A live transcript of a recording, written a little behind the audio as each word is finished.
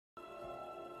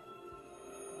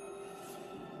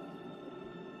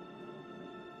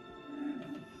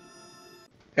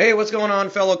Hey, what's going on,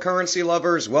 fellow currency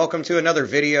lovers? Welcome to another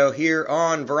video here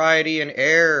on Variety and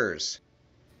Airs.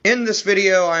 In this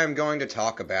video, I am going to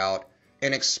talk about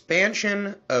an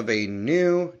expansion of a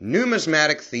new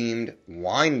numismatic-themed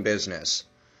wine business.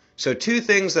 So two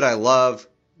things that I love,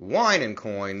 wine and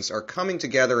coins, are coming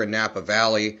together in Napa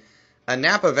Valley, a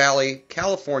Napa Valley,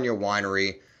 California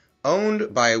winery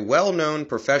owned by a well-known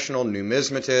professional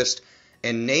numismatist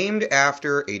and named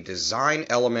after a design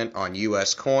element on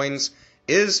U.S. coins,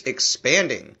 is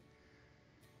expanding.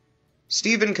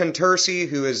 Stephen Contursi,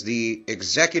 who is the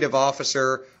executive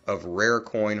officer of Rare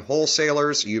Coin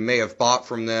Wholesalers, you may have bought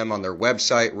from them on their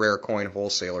website,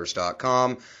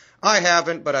 rarecoinwholesalers.com. I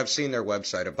haven't, but I've seen their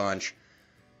website a bunch.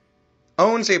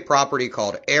 Owns a property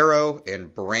called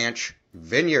Arrow&Branch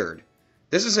Vineyard.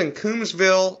 This is in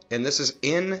Coombsville, and this is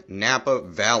in Napa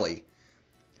Valley.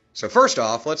 So first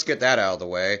off, let's get that out of the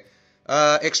way.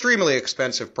 Extremely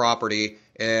expensive property,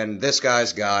 and this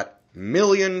guy's got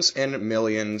millions and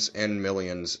millions and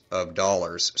millions of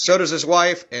dollars. So does his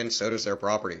wife, and so does their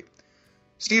property.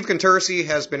 Steve Contursi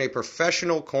has been a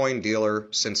professional coin dealer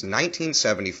since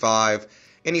 1975,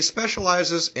 and he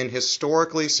specializes in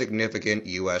historically significant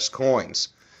U.S. coins.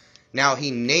 Now,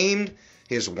 he named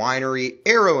his winery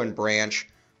Arrow&Branch,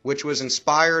 which was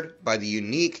inspired by the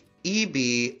unique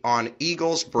EB on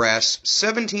Eagle's Breast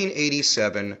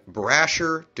 1787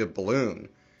 Brasher Doubloon.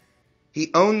 He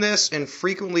owned this and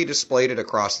frequently displayed it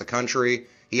across the country.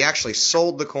 He actually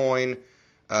sold the coin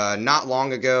not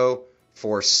long ago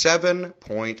for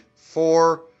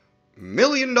 $7.4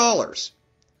 million.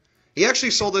 He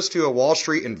actually sold this to a Wall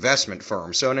Street investment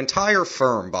firm, so an entire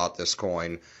firm bought this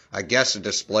coin, I guess to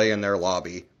display in their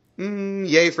lobby.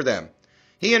 Yay for them.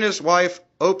 He and his wife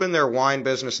opened their wine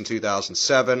business in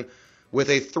 2007 with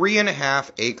a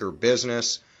 3.5-acre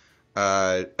business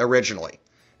originally.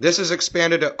 This has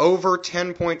expanded to over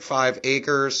 10.5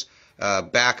 acres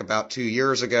back about 2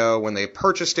 years ago when they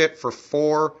purchased it for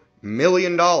 $4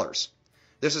 million.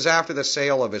 This is after the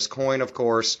sale of his coin, of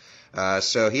course.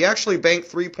 So he actually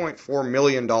banked $3.4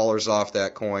 million off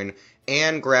that coin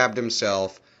and grabbed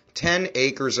himself 10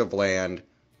 acres of land,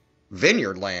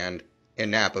 vineyard land,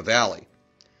 in Napa Valley.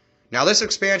 Now, this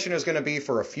expansion is going to be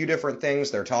for a few different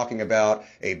things. They're talking about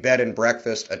a bed and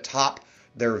breakfast atop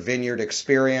their vineyard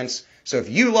experience. So if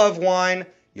you love wine,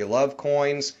 you love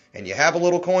coins, and you have a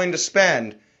little coin to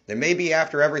spend, then maybe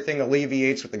after everything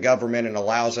alleviates with the government and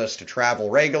allows us to travel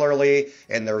regularly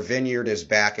and their vineyard is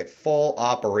back at full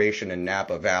operation in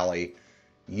Napa Valley,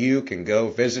 you can go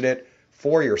visit it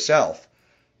for yourself.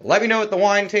 Let me know what the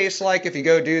wine tastes like if you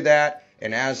go do that.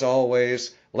 And as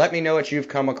always, let me know what you've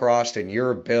come across in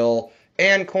your bill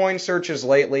and coin searches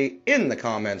lately in the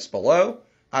comments below.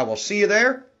 I will see you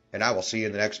there, and I will see you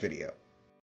in the next video.